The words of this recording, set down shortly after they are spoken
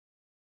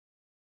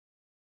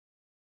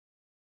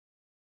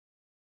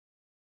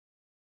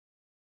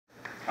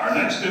Our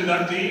next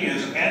inductee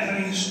is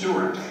Anthony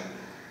Stewart.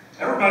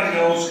 Everybody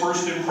knows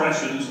first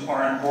impressions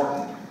are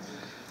important.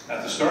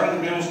 At the start of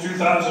the Mules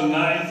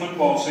 2009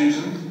 football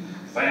season,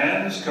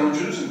 fans,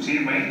 coaches, and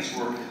teammates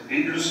were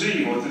eager to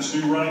see what this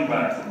new running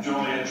back from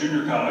Joliet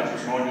Junior College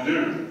was going to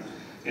do.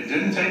 It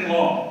didn't take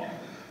long.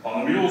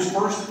 On the Mules'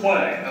 first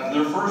play of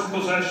their first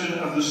possession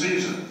of the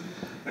season,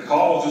 the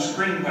call was a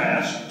screen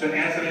pass to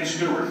Anthony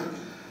Stewart.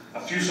 A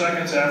few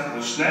seconds after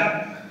the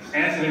snap,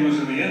 Anthony was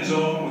in the end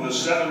zone with a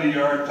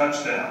 70-yard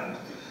touchdown.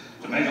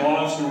 To make a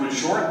long story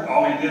short,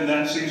 all he did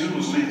that season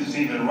was lead the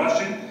team in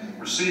rushing,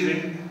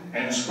 receiving,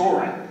 and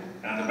scoring.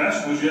 And the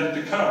best was yet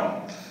to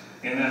come.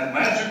 In that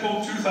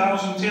magical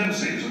 2010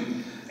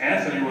 season,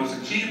 Anthony was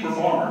the key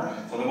performer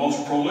for the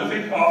most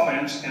prolific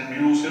offense in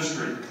Mules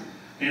history.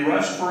 He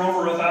rushed for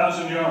over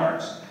 1,000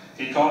 yards.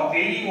 He caught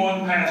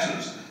 81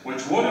 passes,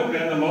 which would have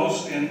been the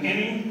most in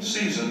any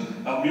season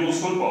of Mules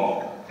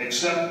football,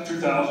 except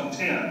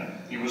 2010.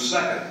 He was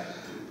second,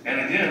 and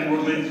again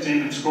would lead the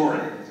team in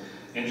scoring.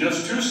 In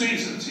just 2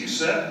 seasons, he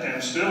set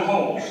and still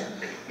holds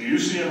the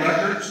UCM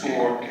records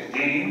for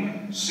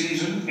game,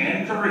 season,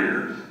 and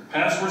career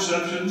pass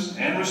receptions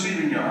and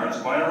receiving yards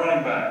by a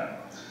running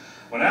back.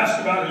 When asked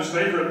about his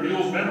favorite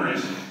Mules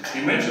memories,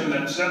 he mentioned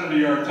that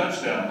 70-yard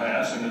touchdown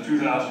pass in the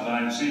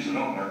 2009 season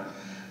opener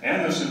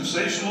and the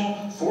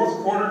sensational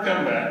fourth-quarter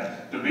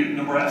comeback to beat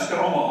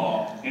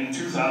Nebraska-Omaha in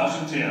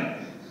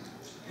 2010.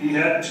 He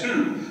had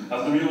 2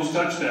 of the Mules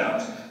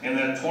touchdowns in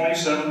that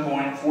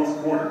 27-point fourth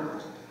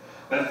quarter.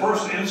 That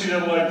first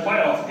NCAA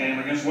playoff game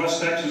against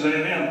West Texas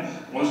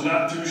A&M was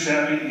not too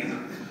shabby either.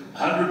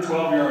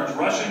 112 yards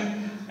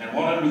rushing and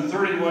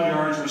 131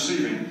 yards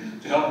receiving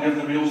to help give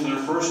the Mules their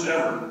first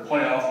ever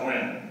playoff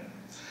win.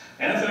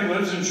 Anthony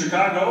lives in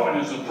Chicago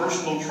and is the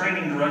personal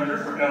training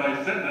director for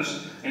LA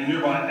Fitness in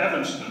nearby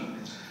Evanston.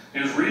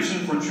 His reason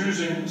for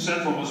choosing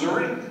Central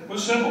Missouri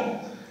was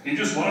simple. He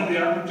just wanted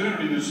the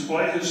opportunity to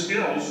display his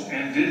skills,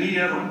 and did he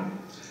ever.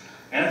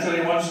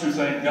 Anthony wants to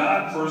thank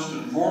God first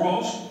and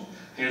foremost,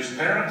 his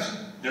parents,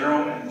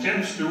 Darrell and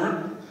Kim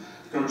Stewart,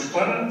 Coach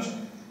Clemens,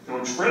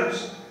 Coach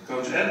Fritz,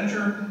 Coach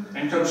Edinger,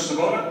 and Coach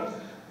Sabota,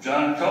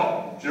 John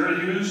Culp, Jerry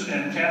Hughes,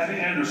 and Kathy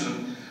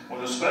Anderson,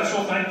 with a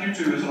special thank you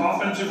to his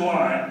offensive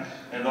line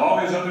and all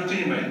his other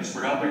teammates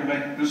for helping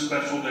make this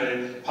special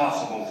day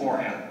possible for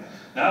him.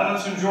 Now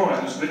let's enjoy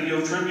this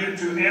video tribute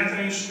to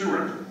Anthony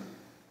Stewart.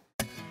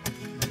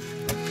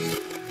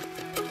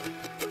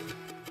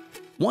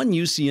 One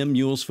UCM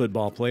Mules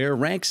football player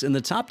ranks in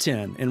the top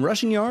 10 in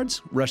rushing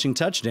yards, rushing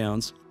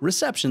touchdowns,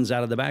 receptions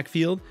out of the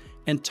backfield,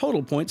 and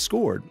total points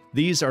scored.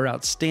 These are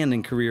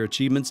outstanding career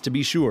achievements to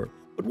be sure,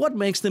 but what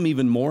makes them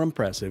even more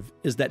impressive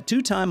is that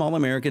 2-time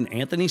All-American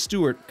Anthony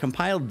Stewart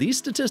compiled these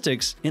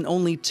statistics in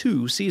only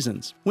 2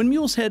 seasons. When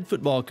Mules head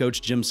football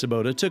coach Jim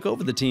Sabota took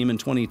over the team in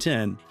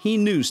 2010, he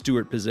knew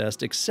Stewart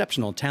possessed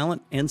exceptional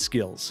talent and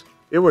skills.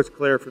 It was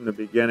clear from the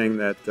beginning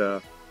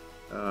that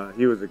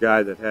he was a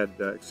guy that had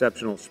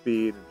exceptional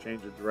speed and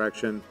change of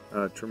direction,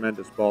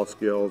 tremendous ball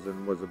skills,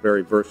 and was a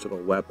very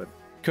versatile weapon.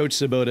 Coach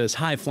Sabota's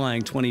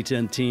high-flying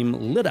 2010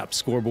 team lit up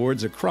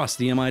scoreboards across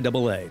the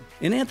MIAA.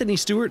 In Anthony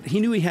Stewart, he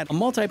knew he had a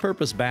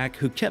multi-purpose back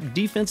who kept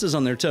defenses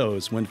on their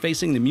toes when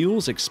facing the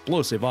Mules'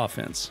 explosive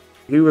offense.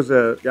 He was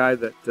a guy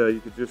that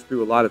you could just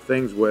do a lot of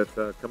things with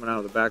coming out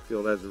of the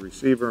backfield as a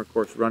receiver, of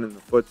course, running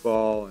the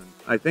football. And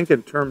I think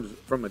in terms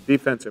from a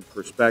defensive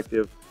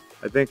perspective,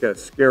 I think a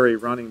scary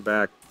running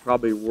back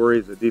probably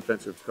worries a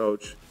defensive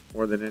coach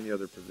more than any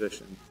other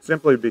position,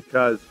 simply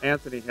because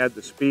Anthony had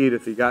the speed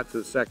if he got to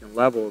the second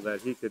level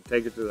that he could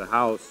take it to the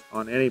house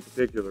on any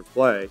particular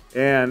play,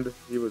 and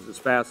he was as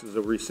fast as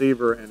a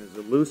receiver and as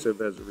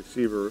elusive as a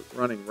receiver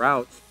running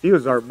routes. He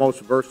was our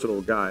most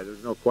versatile guy.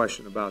 There's no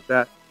question about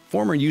that.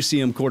 Former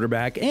UCM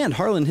quarterback and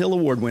Harlan Hill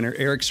Award winner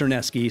Eric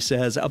Cerneski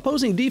says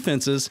opposing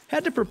defenses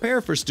had to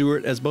prepare for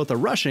Stewart as both a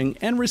rushing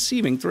and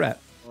receiving threat.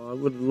 I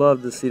would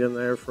love to see him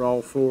there for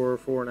all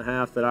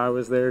 4.5 that I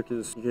was there,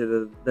 because he could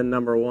have been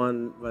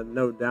 #1, but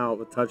no doubt,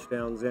 with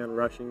touchdowns and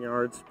rushing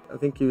yards. I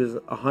think he was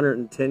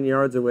 110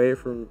 yards away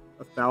from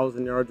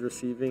 1,000 yards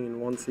receiving in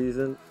one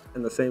season.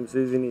 In the same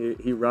season,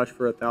 he rushed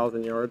for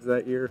 1,000 yards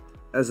that year.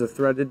 As a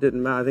threat, it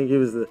didn't matter. I think he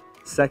was the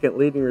second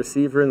leading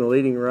receiver and the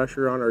leading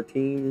rusher on our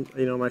team,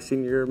 my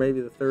senior year, maybe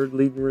the third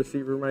leading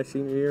receiver my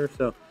senior year.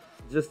 So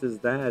just as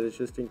that, it's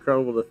just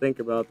incredible to think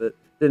about that.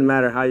 Didn't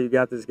matter how you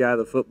got this guy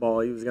the football,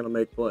 he was going to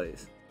make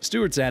plays.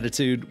 Stewart's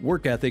attitude,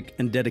 work ethic,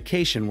 and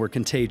dedication were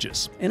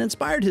contagious and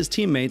inspired his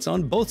teammates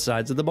on both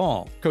sides of the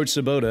ball. Coach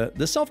Sabota,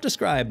 the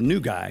self-described new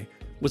guy,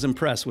 was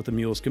impressed with the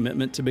Mules'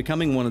 commitment to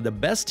becoming one of the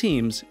best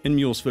teams in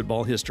Mules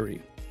football history.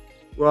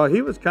 Well,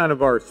 he was kind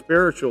of our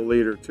spiritual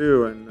leader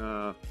too,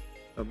 and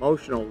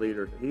emotional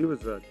leader. He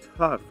was a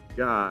tough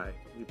guy.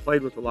 He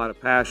played with a lot of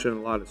passion,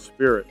 a lot of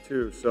spirit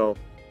too. So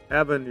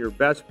having your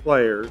best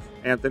players,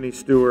 Anthony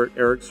Stewart,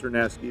 Eric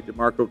Cerneski,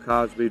 DeMarco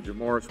Cosby,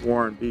 Jamoris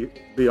Warren,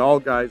 be all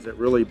guys that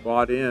really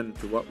bought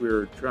into what we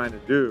were trying to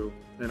do,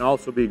 and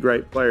also be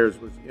great players,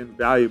 was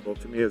invaluable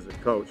to me as a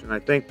coach. And I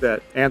think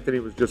that Anthony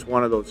was just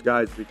one of those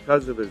guys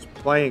because of his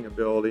playing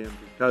ability and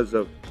because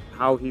of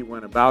how he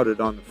went about it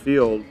on the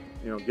field,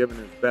 giving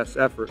his best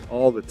effort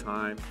all the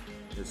time.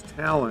 His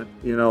talent,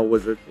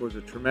 was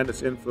a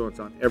tremendous influence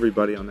on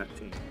everybody on that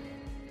team.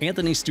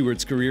 Anthony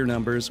Stewart's career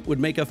numbers would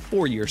make a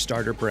 4-year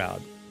starter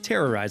proud,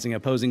 terrorizing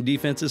opposing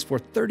defenses for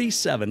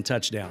 37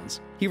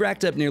 touchdowns. He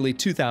racked up nearly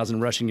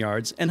 2,000 rushing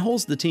yards and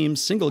holds the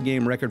team's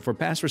single-game record for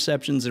pass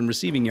receptions and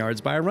receiving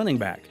yards by a running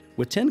back,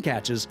 with 10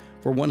 catches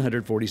for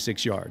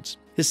 146 yards.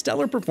 His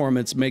stellar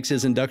performance makes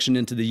his induction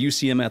into the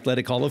UCM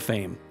Athletic Hall of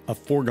Fame a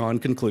foregone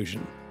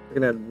conclusion.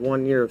 Looking at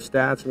 1 year of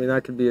stats,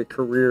 that could be a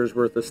career's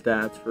worth of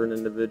stats for an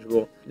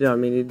individual. Yeah,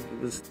 he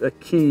was a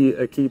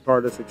key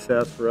part of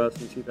success for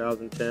us in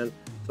 2010.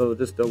 So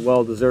just a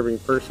well-deserving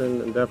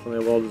person and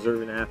definitely a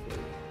well-deserving athlete.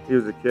 He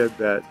was a kid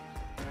that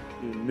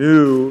you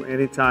knew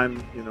anytime,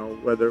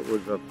 whether it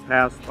was a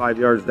pass 5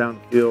 yards down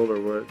the field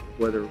or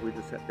whether we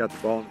just got the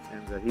ball in his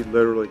hands, that he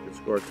literally could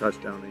score a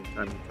touchdown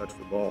anytime he touched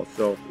the ball.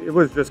 So it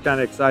was just kind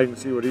of exciting to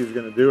see what he was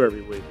going to do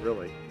every week,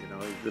 really. He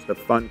was just a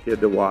fun kid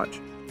to watch.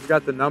 He's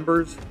got the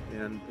numbers,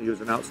 and he was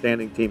an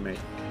outstanding teammate.